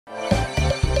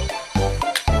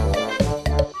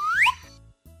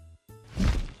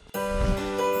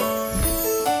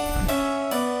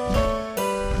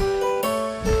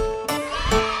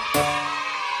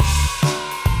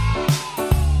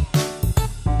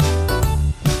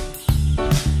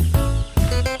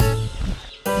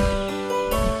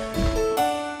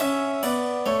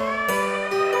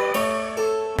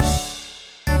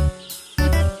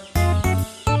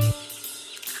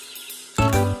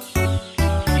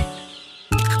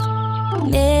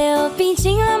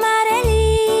pintinho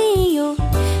amarelinho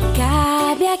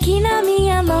cabe aqui na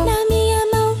minha mão. Na minha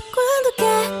mão, quando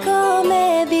quer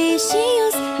comer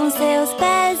bichinhos, com seus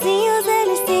pezinhos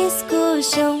eles se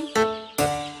escucham.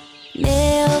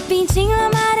 Meu pintinho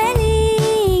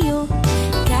amarelinho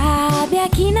cabe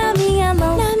aqui na minha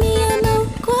mão. Na minha mão,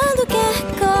 quando quer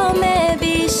comer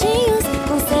bichinhos,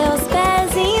 com seus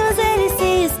pezinhos eles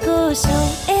se escucham.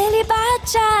 Ele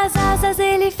bate as asas,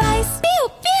 ele faz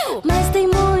piu-piu, mas tem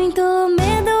muito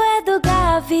medo é do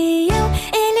gavião.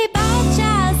 Ele bate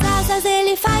as asas,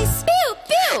 ele faz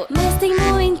piu-piu, mas tem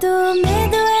muito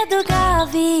medo é do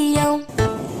gavião.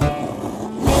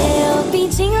 Meu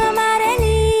pintinho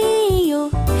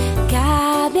amarelinho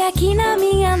cabe aqui na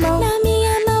minha mão. Na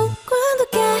minha mão, quando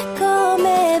quer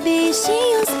comer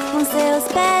bichinhos, com seus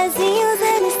pezinhos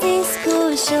eles se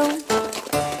escucham.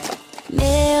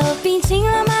 Meu pintinho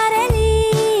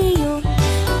amarelinho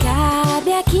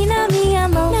cabe aqui na minha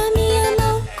mão. Na minha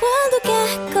mão, quando quer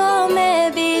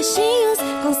comer bichinhos,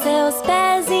 com seus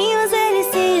pezinhos eles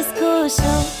se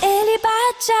escucham. Ele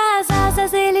bate as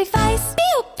asas, ele faz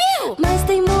piu-piu, mas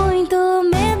tem muito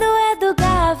medo é do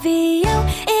gavião.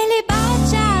 Ele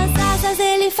bate as asas,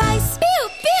 ele faz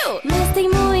piu-piu, mas tem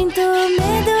muito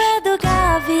medo é do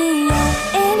gavião.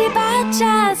 Ele bate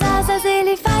as asas,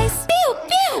 ele faz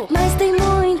piu-piu, mas tem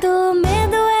muito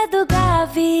medo é do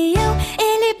gavião.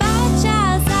 Ele bate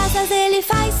as asas, ele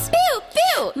faz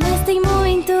piu-piu, mas tem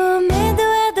muito medo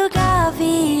é do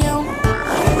gavião.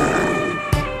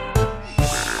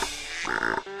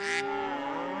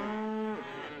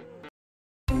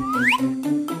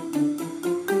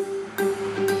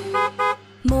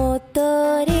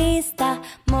 Motorista,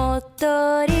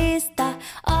 motorista,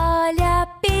 olha a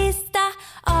pista,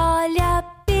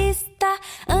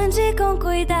 ande com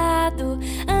cuidado,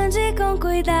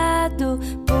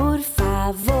 por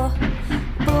favor,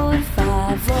 por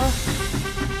favor.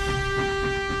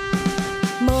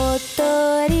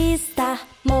 Motorista,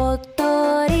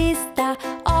 motorista,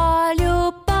 olha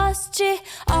o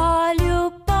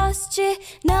poste,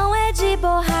 não é de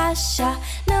borracha,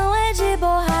 não é de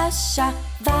borracha,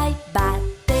 vai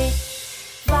bater,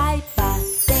 vai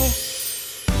bater.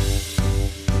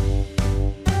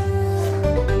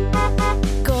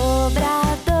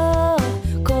 Cobrador,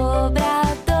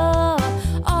 cobrador,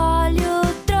 olha o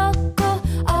troco,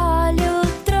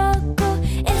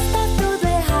 está tudo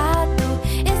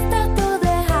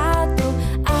errado,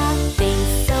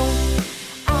 atenção,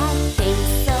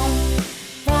 atenção,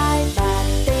 vai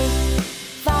bater,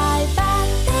 vai bater.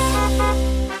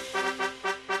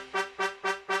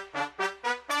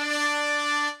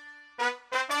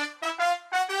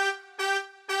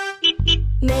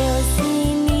 Meu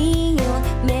sininho,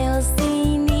 meu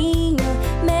sininho,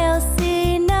 meu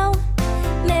sinão,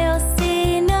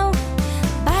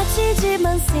 bate de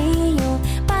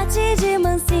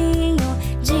mansinho,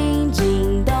 din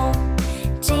din dom,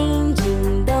 din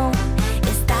din dom.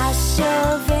 Está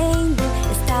chovendo,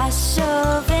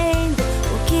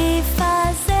 o que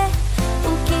fazer,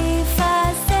 o que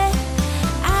fazer?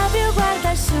 Abre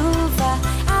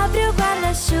o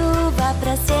guarda-chuva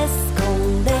pra se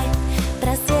esconder,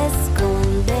 pra se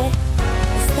esconder.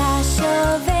 Está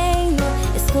chovendo,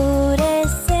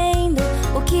 escurecendo,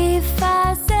 o que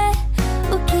fazer,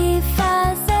 o que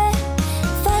fazer?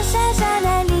 Fecha a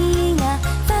janelinha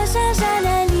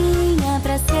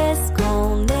pra se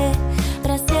esconder,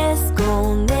 pra se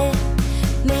esconder.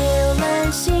 Meu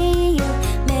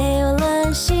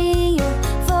lanchinho,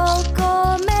 vou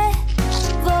comer,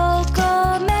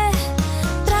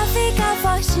 pra ficar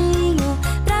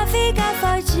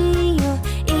fortinho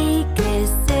e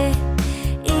crescer,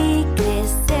 e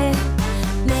crescer.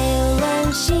 Meu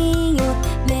lanchinho,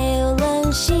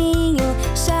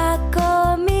 já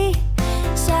comi,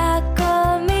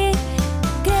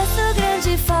 cresço grande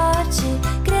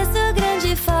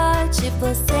e forte,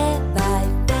 você vai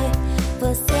ver,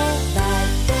 você vai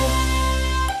ver.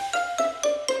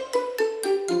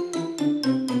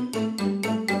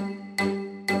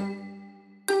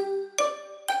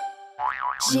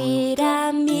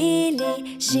 Giramille,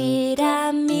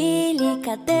 Giramille,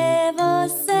 cadê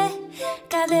você?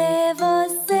 Cadê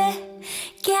você?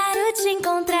 Quero te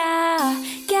encontrar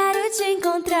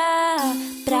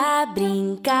pra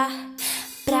brincar,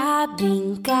 pra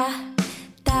brincar.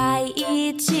 Tai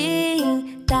e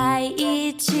Tim,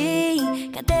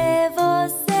 cadê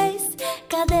vocês?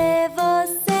 Cadê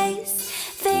vocês?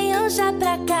 Venham já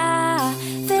pra cá,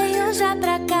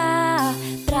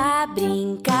 pra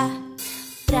brincar,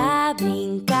 pra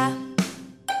brincar.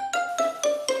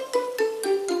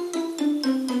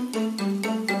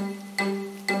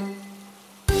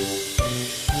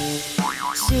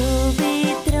 Chuva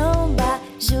e tromba,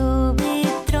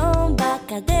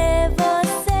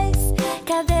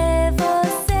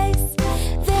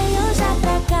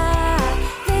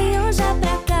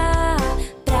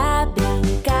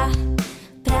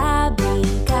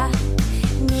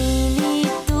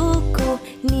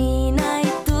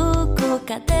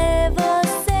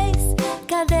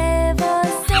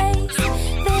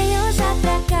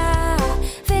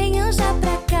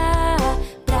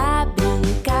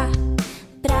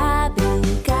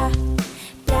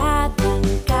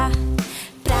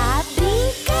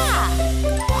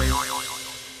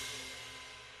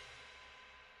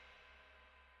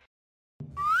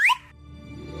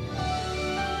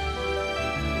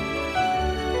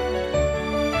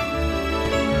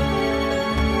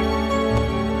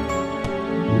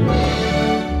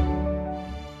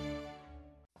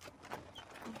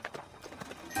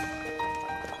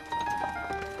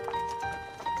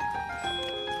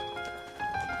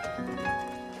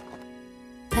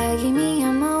 Pegue minha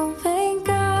mão, vem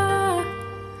cá.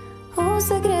 Um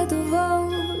segredo vou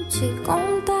te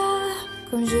contar.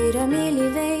 Com Giramille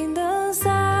vem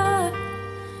dançar.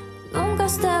 Num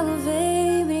castelo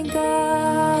vem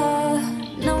brincar.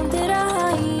 Não terá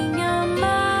rainha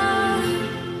má,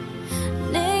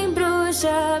 nem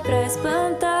bruxa pra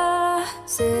espantar.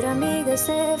 Ser amiga,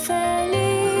 ser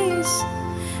feliz.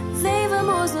 Vem,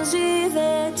 vamos nos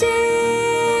divertir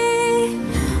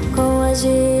com a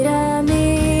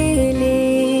Giramille.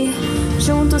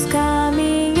 Juntos caminhar.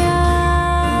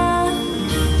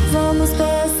 Vamos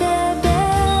perceber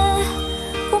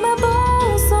como é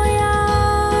bom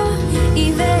sonhar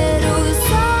e ver o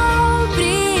sol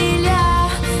brilhar.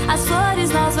 As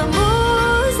flores nós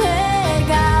vamos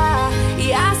regar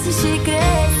e assistir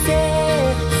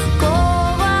crescer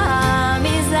com a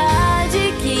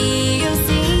amizade que eu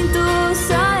sinto.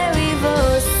 Só eu e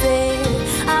você,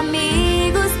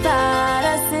 amigos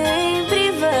para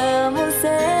sempre vamos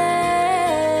ser.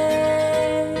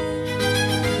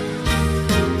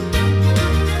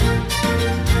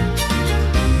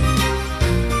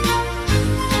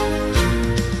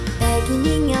 Pegue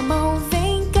minha mão,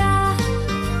 vem cá.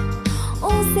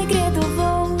 Um segredo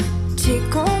vou te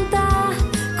contar.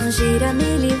 Com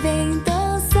Giramille vem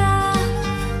dançar.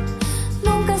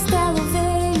 Num castelo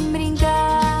vem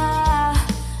brincar.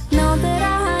 Não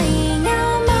terá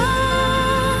rainha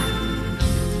má,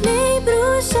 nem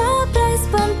bruxa pra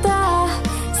espantar.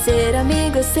 Ser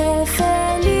amigo é ser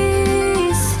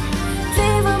feliz.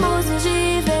 Vem, vamos nos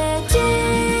divertir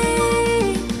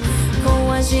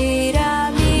com a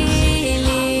Giramille.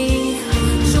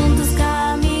 Juntos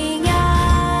caminhar.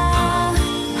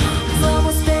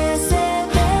 Vamos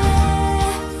perceber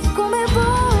como é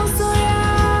bom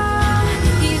sonhar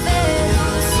e ver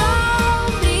o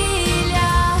sol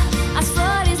brilhar. As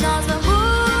flores nós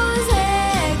vamos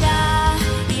regar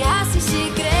e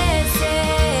assistir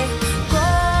crescer com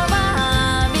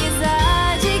a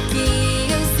amizade que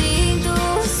eu sinto.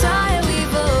 Só eu e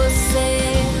você,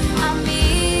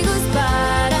 amigos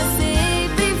para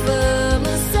sempre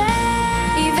vamos ser.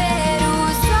 E ver o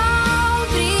sol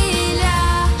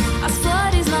brilhar. As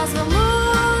flores nós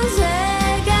vamos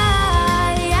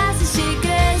regar e assistir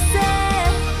crescer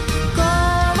com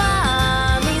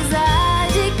a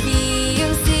amizade que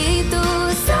eu sinto.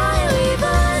 Só eu e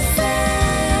você,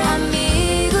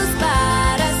 amigos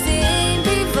para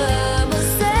sempre vamos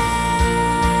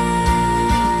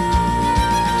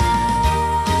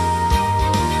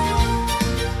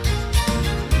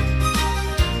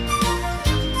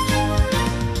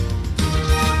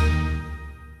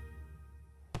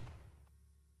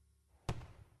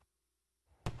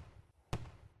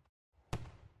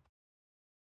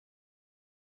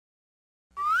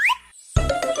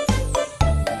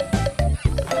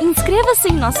Inscreva-se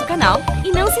em nosso canal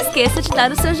e não se esqueça de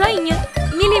dar o seu joinha.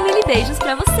 Mil e mil beijos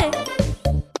pra você!